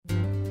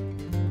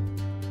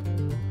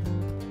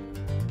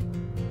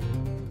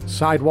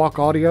Sidewalk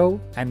Audio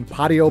and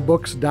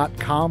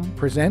PatioBooks.com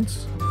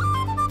presents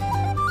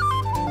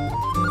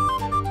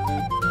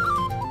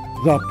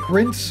The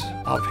Prince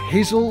of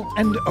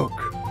Hazelandoak,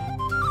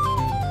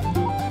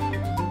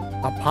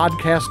 a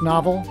podcast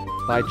novel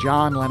by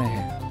John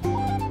Lenahan.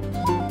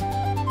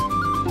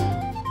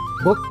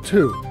 Book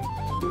 2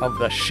 of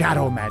the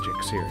Shadow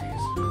Magic series.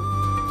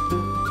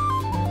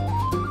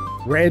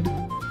 Read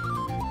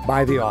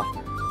by the author.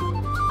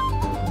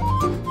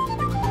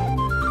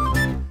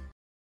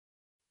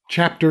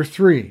 Chapter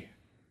 3.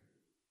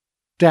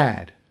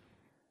 Dad.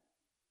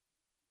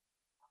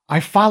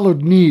 I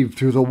followed Neve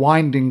through the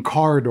winding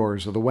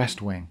corridors of the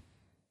West Wing.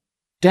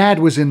 Dad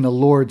was in the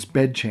Lord's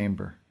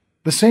bedchamber,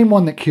 the same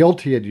one that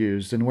Kealty had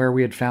used and where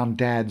we had found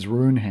Dad's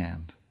rune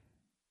hand.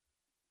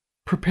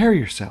 "Prepare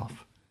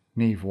yourself,"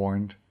 Neve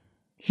warned.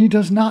 "He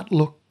does not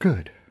look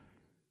good."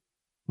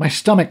 My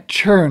stomach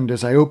churned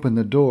as I opened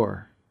the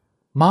door.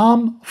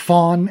 Mom,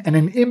 Fawn, and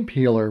an imp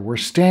healer were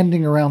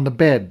standing around the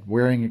bed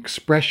wearing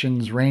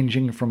expressions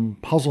ranging from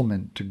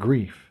puzzlement to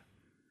grief.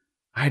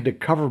 I had to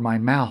cover my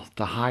mouth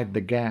to hide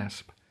the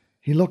gasp.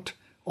 He looked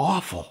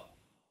awful.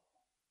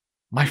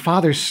 My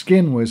father's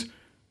skin was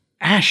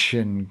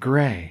ashen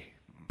gray,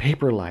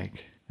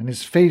 paper-like, and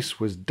his face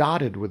was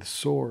dotted with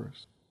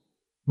sores.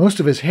 Most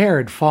of his hair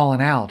had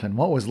fallen out, and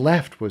what was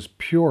left was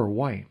pure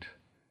white.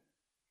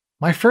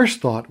 My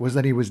first thought was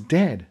that he was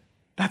dead.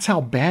 That's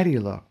how bad he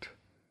looked.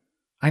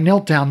 I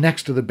knelt down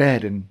next to the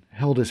bed and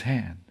held his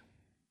hand.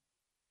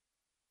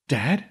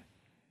 "Dad?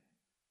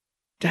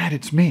 Dad,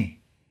 it's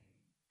me.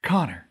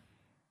 Connor."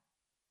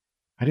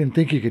 I didn't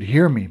think he could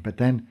hear me, but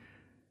then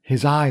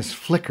his eyes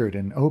flickered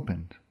and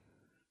opened.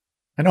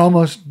 An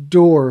almost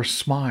dour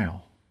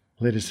smile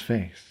lit his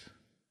face.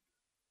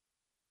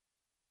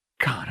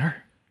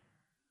 "Connor?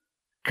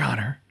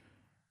 Connor,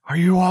 are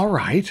you all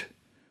right?"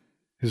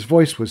 His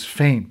voice was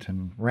faint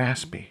and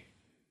raspy.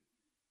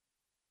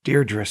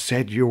 "Deirdre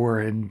said you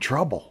were in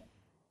trouble."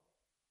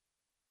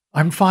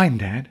 "I'm fine,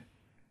 Dad."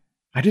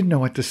 I didn't know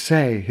what to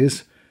say.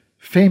 His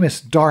famous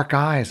dark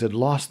eyes had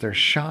lost their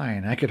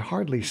shine. I could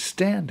hardly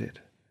stand it.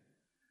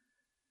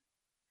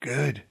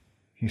 "Good,"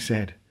 he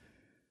said.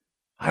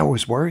 "I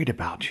was worried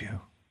about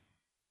you."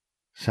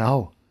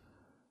 "So,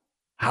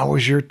 how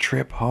was your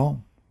trip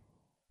home?"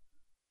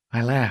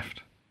 I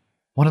laughed.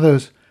 One of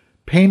those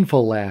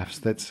painful laughs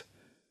that's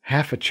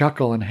half a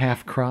chuckle and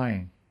half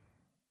crying.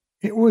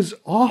 "It was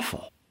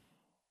awful."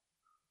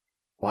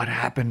 "What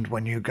happened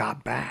when you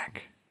got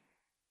back?"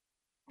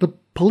 "The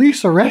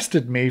police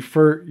arrested me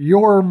for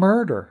your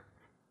murder."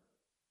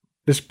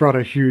 This brought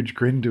a huge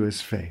grin to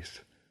his face.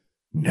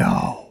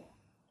 "No."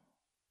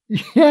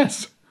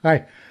 "Yes,"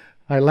 I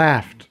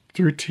laughed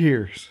through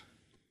tears.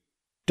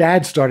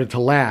 Dad started to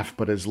laugh,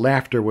 but his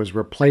laughter was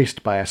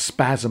replaced by a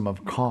spasm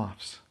of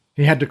coughs.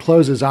 He had to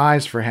close his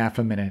eyes for half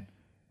a minute.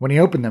 When he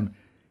opened them,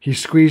 he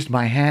squeezed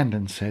my hand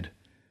and said,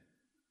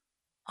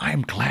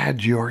 "I'm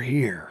glad you're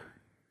here."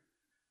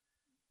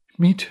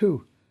 "Me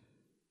too."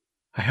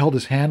 I held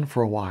his hand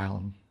for a while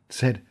and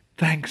said,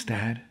 "Thanks,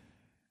 Dad."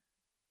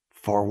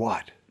 "For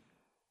what?"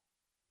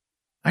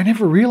 "I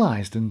never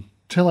realized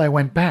until I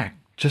went back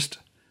just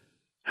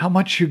how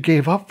much you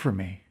gave up for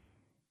me.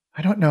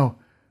 I don't know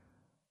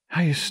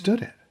how you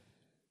stood it."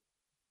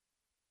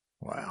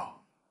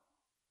 "Well,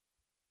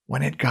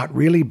 when it got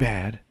really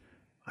bad,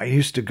 I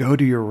used to go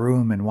to your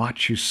room and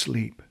watch you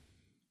sleep.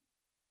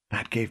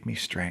 That gave me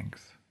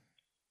strength."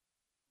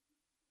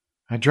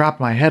 I dropped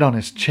my head on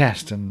his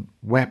chest and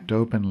wept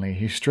openly.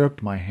 He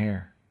stroked my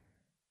hair.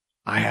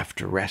 "I have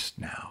to rest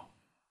now,"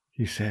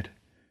 he said.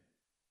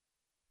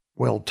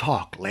 "We'll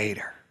talk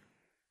later."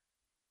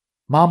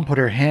 Mom put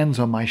her hands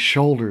on my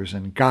shoulders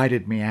and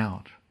guided me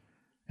out.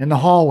 In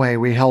the hallway,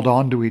 we held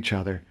on to each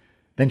other.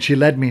 Then she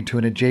led me to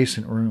an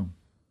adjacent room.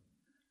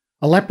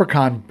 A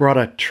leprechaun brought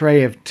a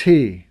tray of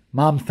tea.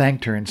 Mom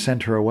thanked her and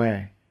sent her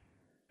away.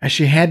 As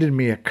she handed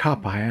me a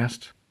cup, I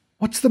asked,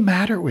 "What's the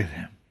matter with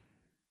him?"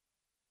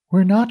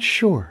 "We're not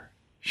sure,"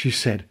 she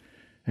said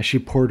as she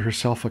poured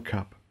herself a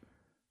cup.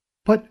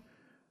 "But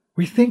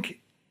we think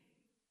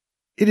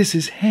it is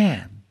his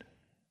hand."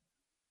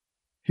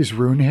 "His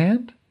rune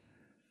hand?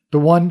 The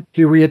one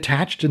he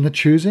reattached in the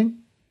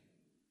choosing?"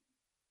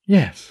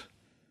 "Yes.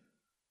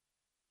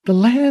 The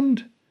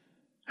land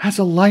has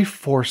a life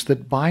force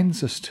that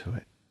binds us to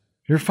it.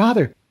 Your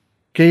father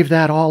gave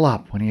that all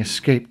up when he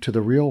escaped to the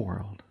real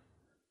world.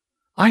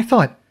 I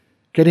thought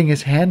getting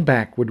his hand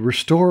back would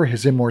restore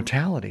his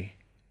immortality.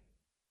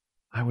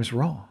 I was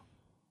wrong.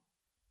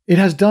 It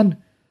has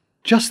done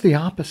just the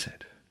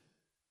opposite.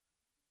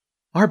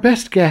 Our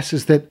best guess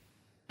is that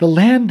the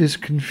land is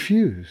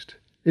confused.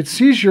 It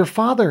sees your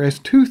father as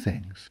two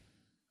things: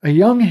 a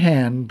young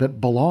hand that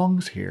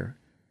belongs here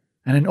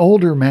and an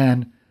older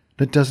man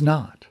that does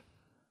not.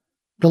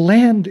 The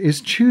land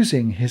is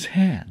choosing his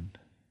hand,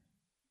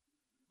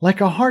 like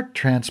a heart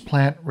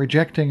transplant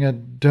rejecting a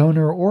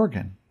donor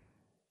organ."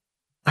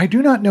 "I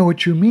do not know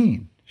what you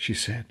mean," she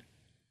said,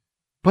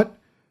 "but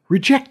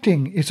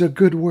rejecting is a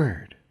good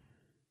word.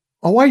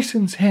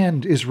 Oisin's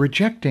hand is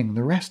rejecting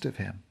the rest of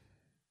him.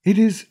 It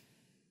is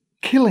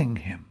killing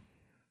him.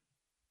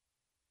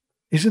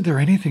 Isn't there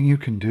anything you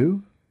can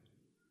do?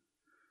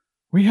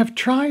 We have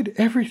tried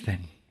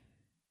everything,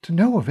 to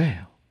no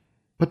avail.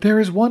 But there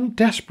is one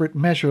desperate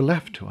measure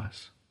left to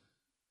us.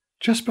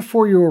 Just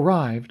before you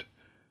arrived,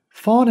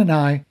 Fawn and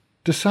I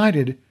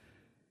decided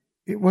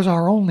it was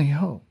our only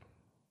hope.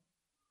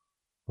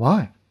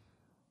 What?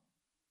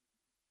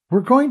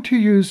 We're going to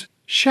use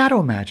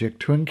shadow magic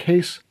to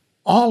encase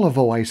all of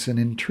Oisin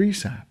in tree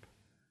sap,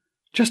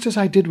 just as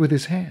I did with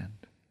his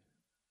hand.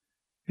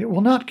 It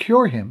will not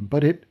cure him,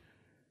 but it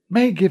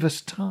may give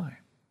us time.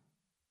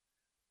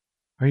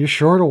 Are you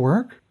sure it'll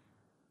work?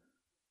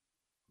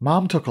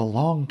 Mom took a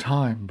long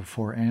time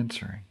before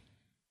answering.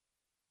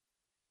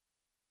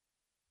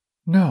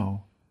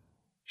 No,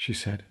 she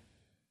said.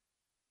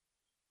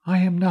 I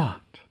am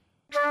not.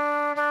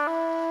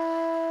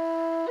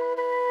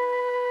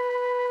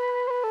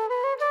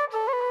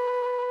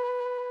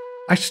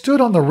 I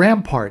stood on the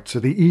ramparts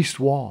of the east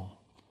wall.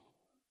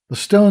 The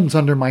stones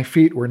under my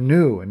feet were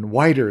new and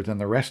whiter than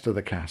the rest of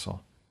the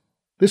castle.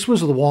 This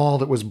was the wall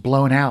that was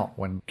blown out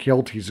when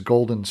Kealty's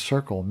golden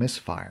circle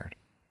misfired.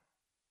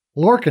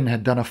 Lorcan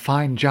had done a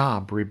fine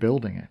job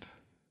rebuilding it.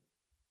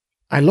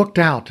 I looked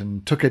out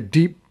and took a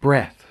deep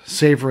breath,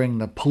 savoring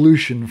the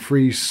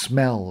pollution-free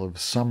smell of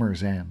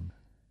summer's end.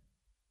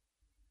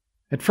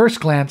 At first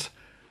glance,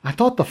 I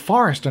thought the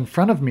forest in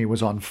front of me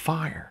was on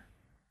fire.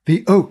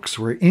 The oaks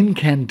were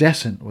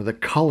incandescent with the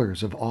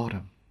colors of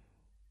autumn.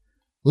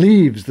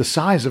 Leaves the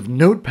size of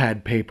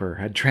notepad paper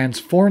had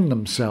transformed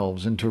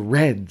themselves into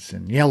reds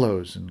and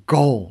yellows and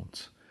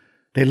golds.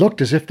 They looked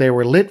as if they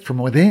were lit from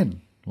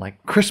within,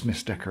 like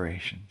Christmas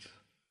decorations.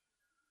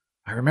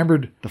 I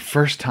remembered the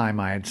first time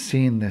I had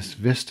seen this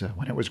vista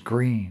when it was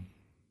green.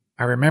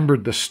 I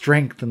remembered the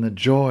strength and the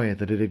joy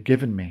that it had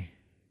given me.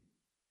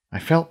 I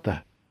felt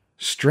the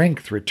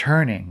strength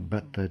returning,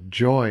 but the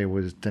joy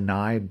was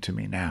denied to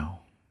me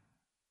now.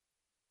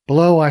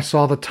 Below I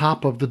saw the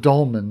top of the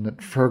dolmen that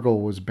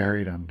Fergal was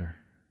buried under.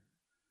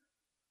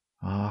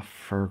 Ah,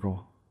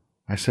 Fergal,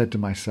 I said to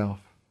myself.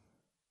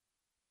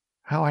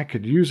 How I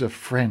could use a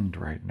friend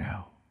right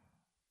now.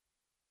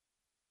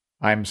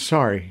 I'm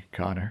sorry,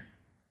 Connor,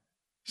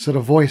 said a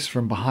voice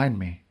from behind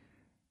me.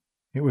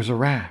 It was a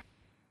rat.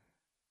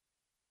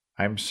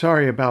 I'm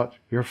sorry about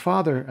your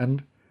father,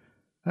 and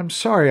I'm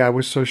sorry I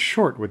was so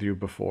short with you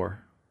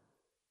before.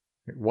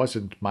 It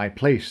wasn't my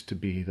place to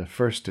be the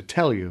first to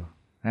tell you,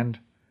 and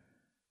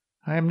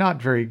I am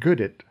not very good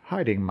at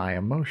hiding my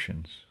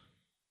emotions.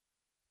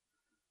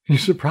 You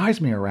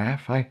surprised me,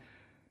 Araf. I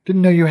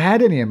didn't know you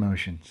had any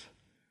emotions,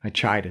 I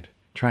chided,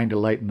 trying to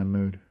lighten the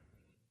mood.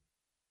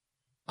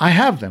 I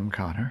have them,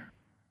 Connor,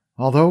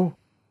 although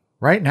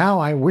right now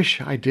I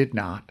wish I did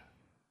not.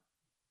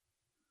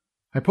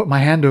 I put my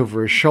hand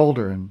over his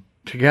shoulder, and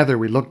together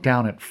we looked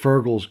down at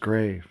Fergal's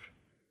grave.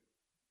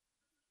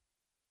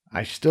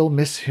 I still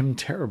miss him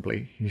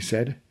terribly, he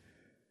said.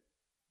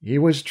 He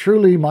was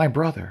truly my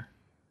brother.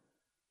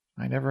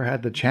 I never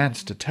had the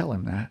chance to tell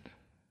him that.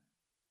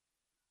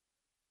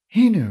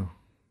 He knew,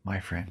 my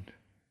friend.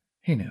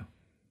 He knew.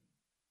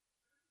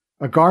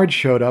 A guard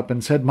showed up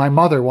and said my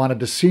mother wanted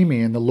to see me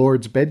in the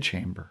Lord's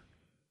bedchamber.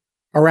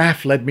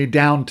 Araf led me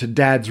down to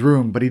Dad's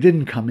room, but he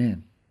didn't come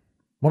in.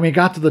 When we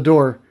got to the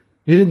door,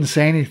 he didn't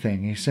say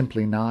anything. He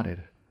simply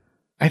nodded.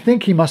 I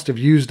think he must have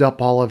used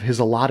up all of his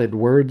allotted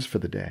words for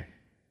the day.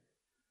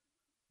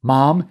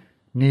 Mom,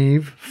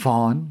 Neve,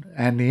 Fawn,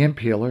 and the imp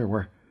healer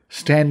were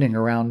standing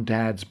around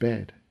Dad's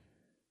bed.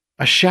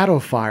 A shadow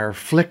fire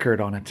flickered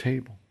on a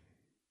table.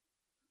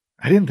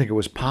 I didn't think it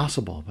was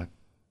possible, but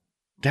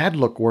Dad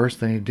looked worse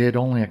than he did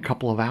only a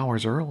couple of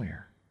hours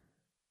earlier.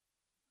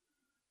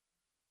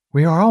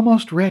 We are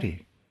almost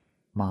ready,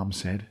 Mom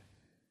said.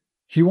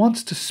 He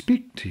wants to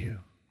speak to you.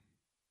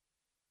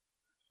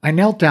 I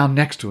knelt down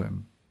next to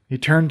him. He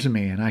turned to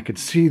me, and I could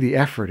see the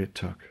effort it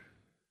took.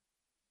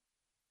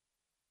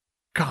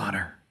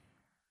 Connor,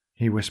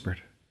 he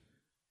whispered,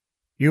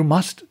 you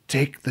must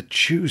take the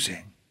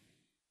choosing.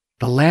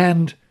 The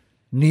land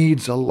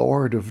needs a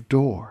Lord of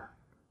Dor.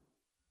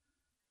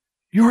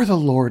 You're the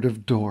Lord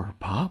of Dor,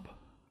 Pop.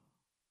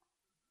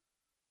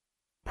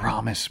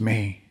 Promise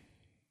me.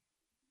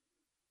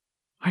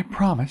 I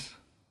promise.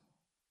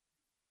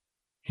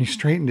 He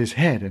straightened his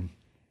head and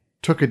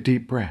took a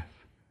deep breath.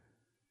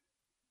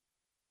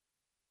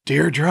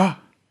 Deirdre,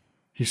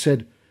 he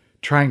said,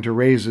 trying to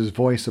raise his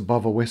voice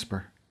above a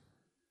whisper.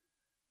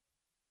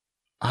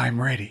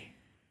 I'm ready.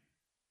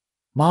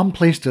 Mom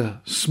placed a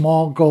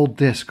small gold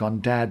disc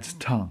on Dad's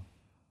tongue.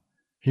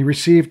 He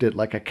received it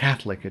like a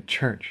Catholic at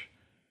church.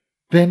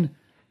 Then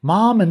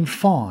Mom and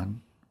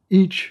Fawn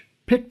each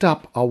picked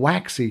up a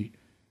waxy,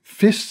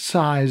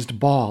 fist-sized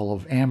ball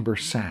of amber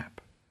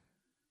sap.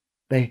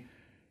 They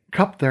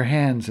cupped their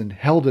hands and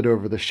held it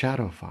over the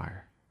shadow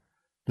fire.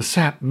 The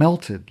sap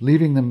melted,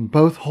 leaving them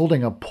both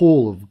holding a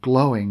pool of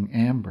glowing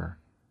amber,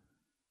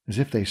 as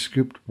if they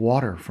scooped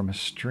water from a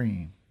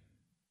stream.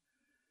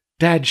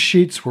 Dad's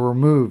sheets were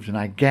removed, and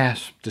I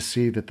gasped to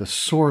see that the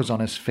sores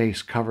on his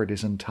face covered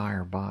his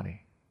entire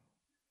body.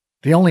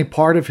 The only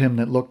part of him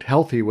that looked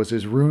healthy was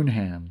his rune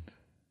hand.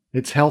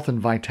 Its health and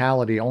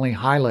vitality only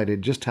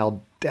highlighted just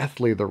how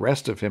deathly the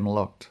rest of him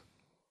looked.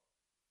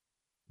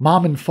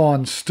 Mom and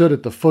Fawn stood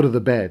at the foot of the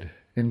bed,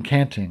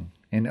 incanting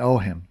in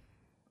Ohim,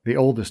 the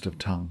oldest of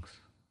tongues.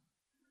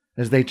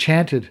 As they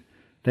chanted,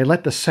 they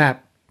let the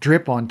sap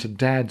drip onto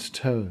Dad's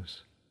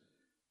toes.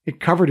 It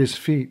covered his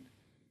feet,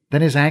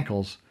 then his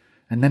ankles,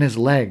 and then his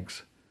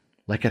legs,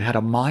 like it had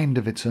a mind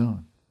of its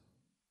own.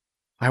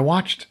 I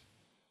watched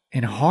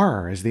in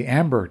horror as the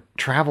amber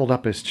traveled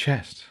up his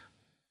chest.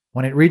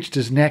 When it reached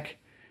his neck,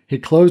 he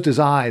closed his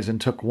eyes and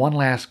took one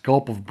last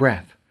gulp of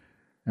breath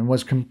and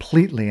was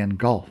completely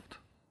engulfed.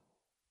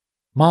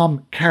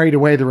 Mom carried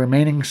away the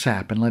remaining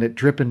sap and let it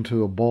drip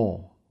into a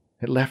bowl.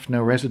 It left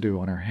no residue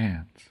on her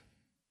hands.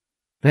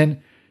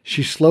 Then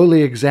she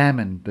slowly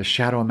examined the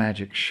shadow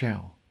magic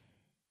shell.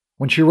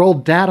 When she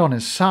rolled Dad on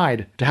his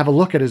side to have a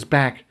look at his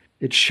back,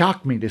 it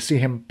shocked me to see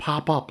him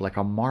pop up like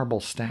a marble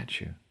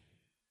statue.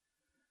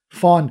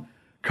 Fawn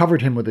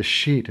covered him with a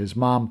sheet as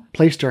Mom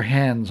placed her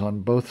hands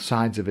on both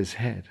sides of his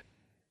head.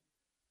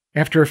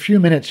 After a few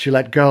minutes, she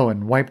let go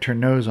and wiped her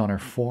nose on her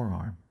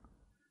forearm.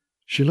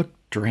 She looked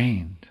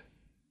drained.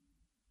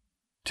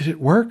 "Did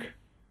it work?"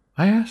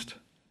 I asked.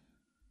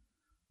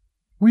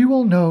 "We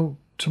will know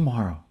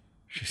tomorrow,"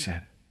 she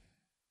said.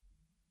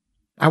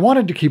 I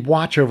wanted to keep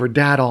watch over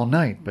Dad all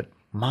night, but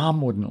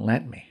Mom wouldn't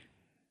let me.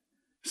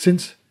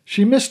 Since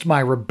she missed my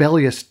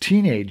rebellious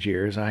teenage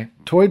years, I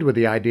toyed with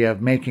the idea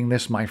of making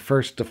this my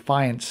first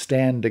defiant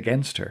stand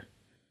against her.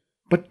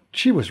 But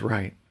she was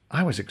right.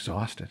 I was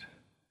exhausted.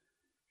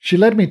 She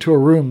led me to a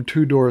room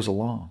 2 doors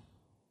along.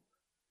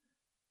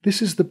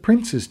 "This is the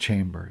prince's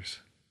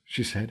chambers,"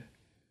 she said.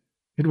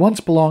 "It once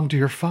belonged to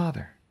your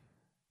father.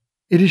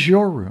 It is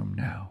your room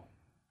now."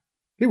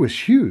 It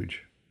was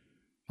huge.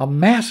 A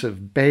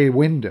massive bay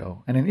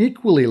window and an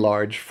equally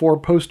large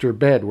 4-poster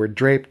bed were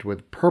draped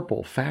with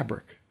purple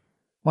fabric.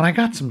 When I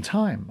got some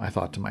time, I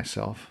thought to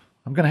myself,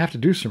 I'm going to have to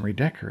do some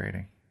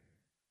redecorating.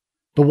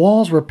 The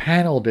walls were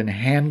paneled in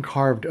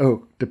hand-carved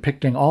oak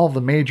depicting all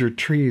the major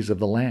trees of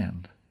the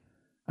land.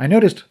 I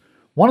noticed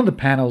one of the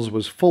panels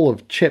was full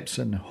of chips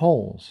and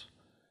holes.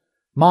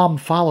 Mom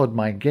followed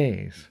my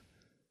gaze.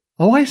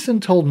 Oisin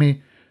told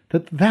me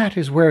that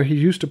is where he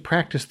used to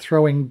practice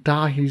throwing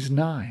Dahi's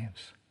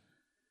knives.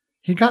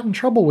 He got in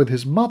trouble with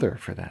his mother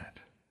for that.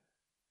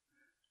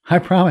 "I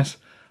promise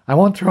I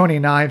won't throw any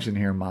knives in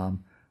here,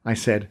 Mom," I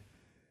said,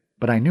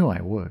 but I knew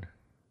I would.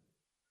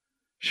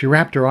 She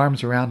wrapped her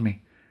arms around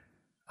me.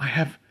 "I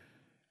have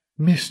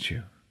missed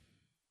you.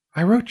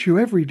 I wrote you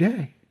every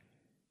day."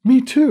 "Me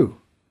too.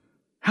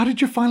 How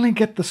did you finally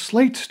get the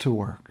slates to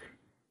work?"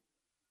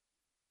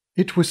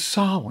 "It was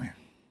Samhain."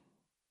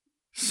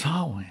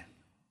 "Samhain.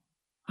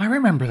 I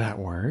remember that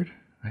word,"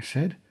 I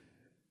said.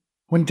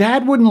 "When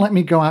Dad wouldn't let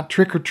me go out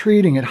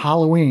trick-or-treating at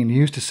Halloween, he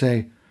used to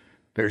say,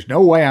 'There's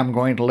no way I'm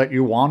going to let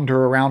you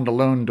wander around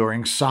alone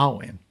during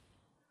Samhain.'"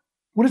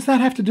 "What does that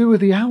have to do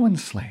with the Awen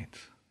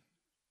slates?"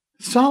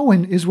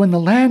 "Samhain is when the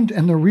land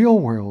and the real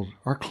world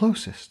are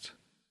closest.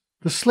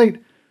 The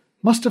slate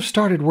must have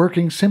started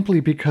working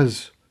simply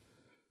because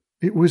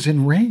it was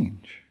in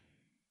range."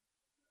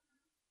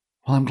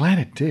 "Well, I'm glad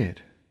it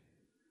did.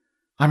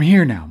 I'm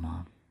here now,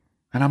 Mom,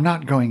 and I'm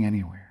not going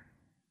anywhere."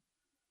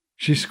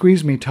 She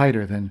squeezed me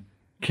tighter, then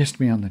kissed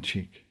me on the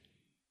cheek.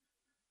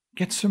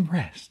 "Get some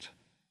rest.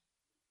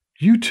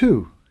 You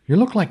too. You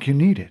look like you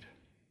need it."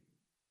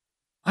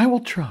 "I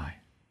will try,"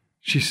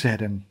 she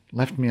said, and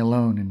left me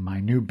alone in my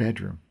new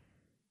bedroom.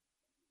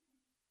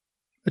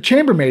 A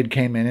chambermaid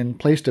came in and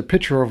placed a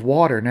pitcher of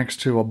water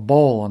next to a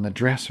bowl on the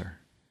dresser.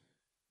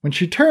 When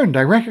she turned,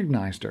 I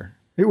recognized her.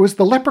 It was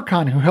the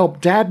leprechaun who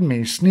helped Dad and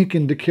me sneak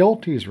into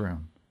Kealty's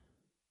room.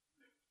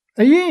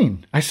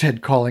 "Ayin," I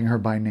said, calling her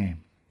by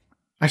name.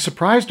 I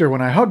surprised her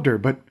when I hugged her,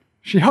 but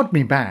she hugged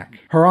me back,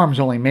 her arms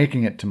only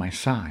making it to my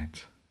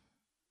sides.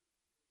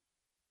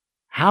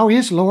 "How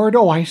is Lord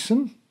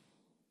Oisin?"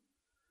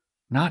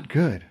 "Not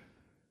good."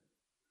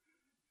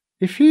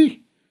 "If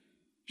he—"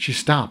 She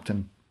stopped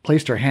and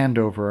placed her hand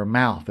over her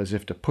mouth as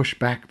if to push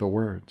back the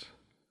words.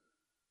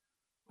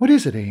 "What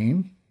is it,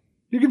 Ain?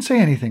 You can say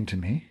anything to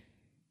me."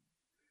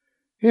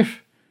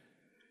 If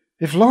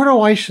Lord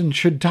Oisin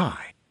should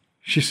die,"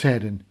 she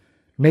said, and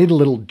made a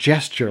little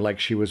gesture like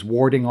she was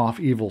warding off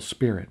evil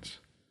spirits,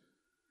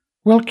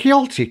 "will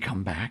Kealty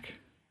come back?"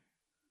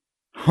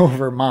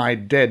 "Over my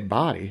dead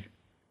body?"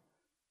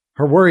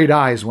 Her worried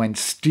eyes went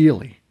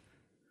steely.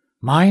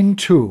 Mine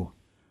too.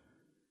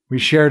 We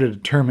shared a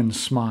determined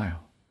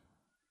smile.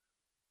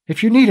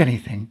 "If you need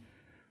anything,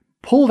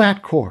 pull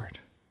that cord."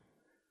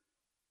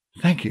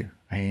 "Thank you,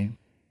 Ain."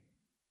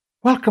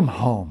 "Welcome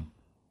home,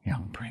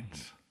 young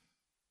prince."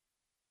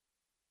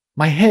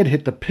 My head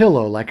hit the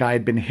pillow like I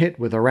had been hit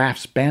with a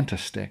Raph's banta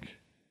stick.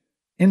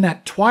 In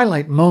that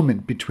twilight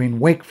moment between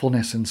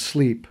wakefulness and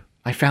sleep,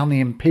 I found the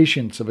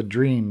impatience of a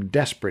dream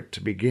desperate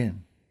to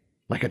begin,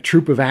 like a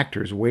troupe of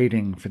actors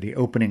waiting for the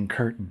opening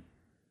curtain.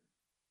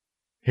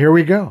 "Here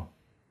we go,"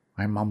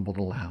 I mumbled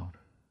aloud.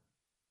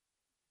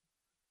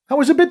 I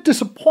was a bit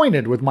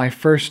disappointed with my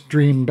first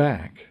dream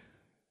back.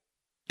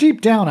 Deep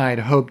down, I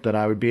had hoped that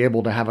I would be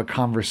able to have a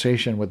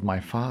conversation with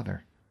my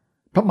father.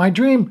 But my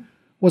dream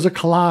was a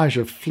collage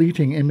of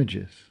fleeting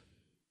images.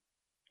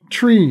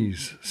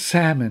 Trees,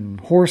 salmon,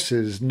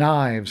 horses,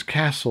 knives,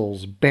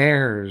 castles,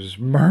 bears,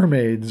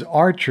 mermaids,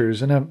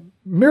 archers, and a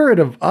myriad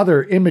of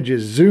other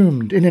images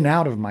zoomed in and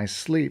out of my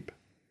sleep.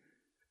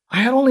 I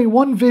had only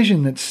one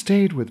vision that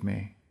stayed with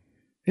me.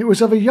 It was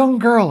of a young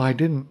girl I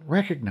didn't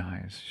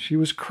recognize. She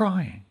was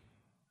crying.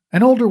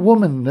 An older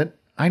woman that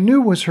I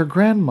knew was her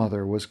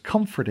grandmother was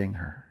comforting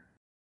her.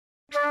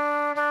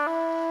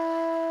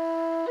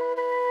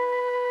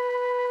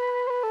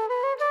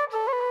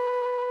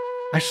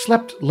 I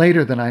slept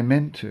later than I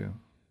meant to.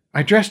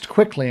 I dressed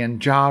quickly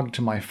and jogged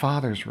to my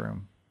father's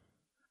room.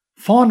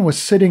 Fawn was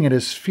sitting at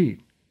his feet,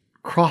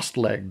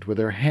 cross-legged with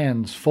her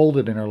hands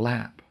folded in her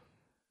lap,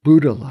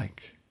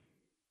 Buddha-like.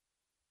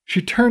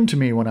 She turned to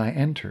me when I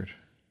entered.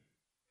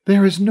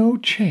 "There is no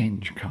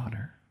change,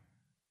 Connor.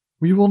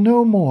 We will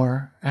know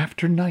more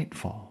after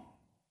nightfall."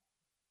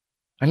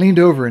 I leaned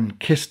over and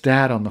kissed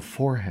Dad on the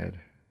forehead.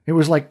 It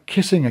was like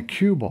kissing a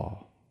cue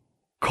ball,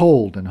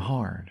 cold and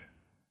hard.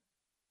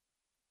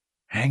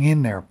 "Hang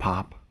in there,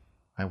 Pop,"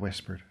 I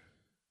whispered.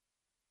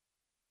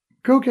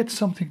 "Go get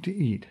something to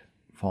eat,"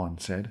 Fawn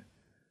said.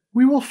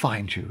 "We will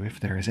find you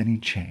if there is any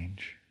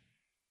change."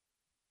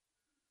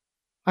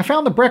 I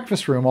found the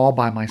breakfast room all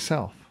by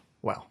myself.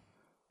 Well,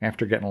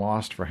 after getting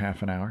lost for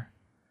half an hour.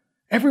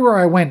 Everywhere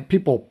I went,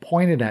 people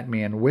pointed at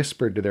me and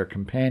whispered to their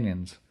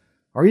companions,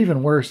 or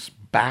even worse,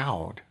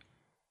 bowed.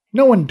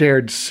 No one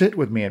dared sit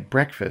with me at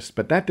breakfast,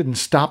 but that didn't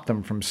stop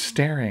them from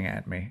staring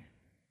at me.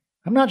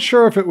 I'm not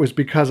sure if it was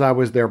because I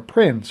was their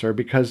prince or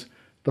because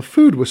the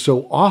food was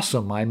so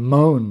awesome I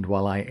moaned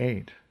while I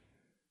ate.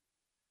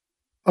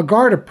 A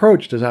guard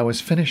approached as I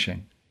was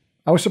finishing.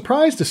 I was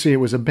surprised to see it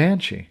was a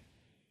banshee.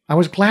 I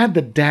was glad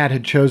that Dad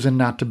had chosen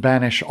not to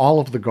banish all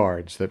of the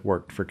guards that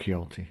worked for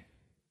Kealty.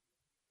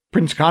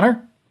 "Prince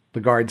Connor,"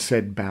 the guard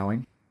said,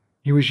 bowing.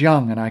 He was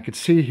young, and I could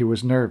see he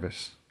was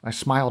nervous. I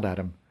smiled at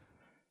him.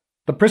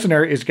 "The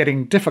prisoner is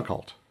getting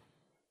difficult."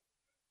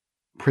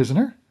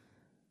 "Prisoner?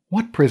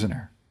 What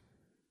prisoner?"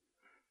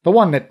 "The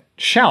one that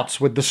shouts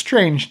with the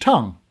strange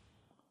tongue."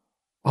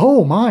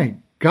 "Oh, my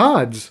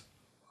gods,"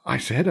 I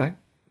said.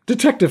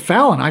 "Detective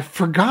Fallon, I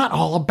forgot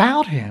all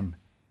about him."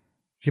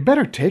 "You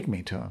better take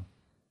me to him."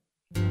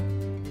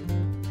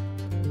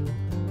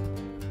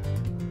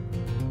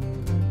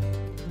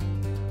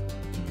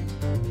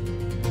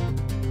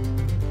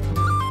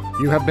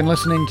 You have been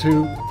listening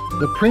to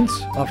The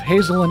Prince of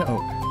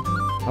Hazelandoak,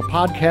 a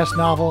podcast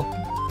novel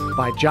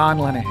by John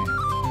Lenahan.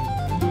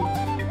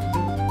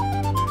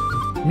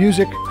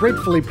 Music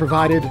gratefully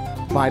provided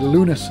by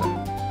Lunasa.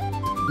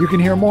 You can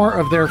hear more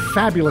of their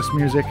fabulous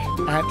music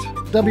at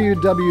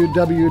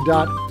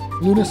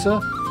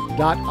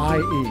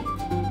www.lunasa.ie.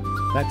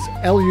 That's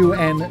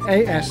LUNASA.IE.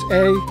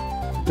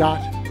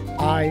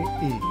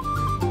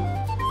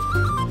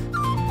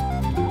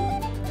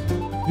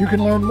 You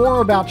can learn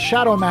more about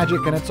Shadow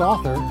Magic and its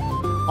author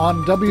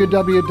on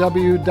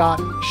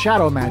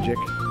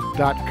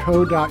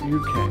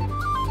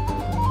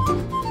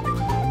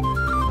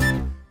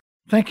www.shadowmagic.co.uk.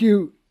 Thank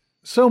you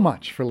so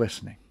much for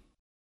listening.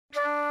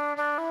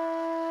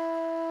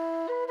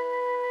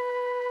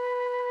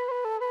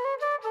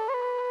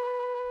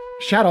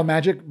 Shadow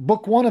Magic,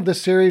 Book 1 of the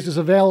series, is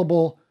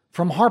available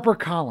from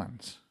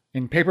HarperCollins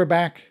in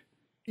paperback,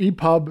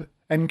 EPUB,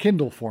 and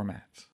Kindle formats.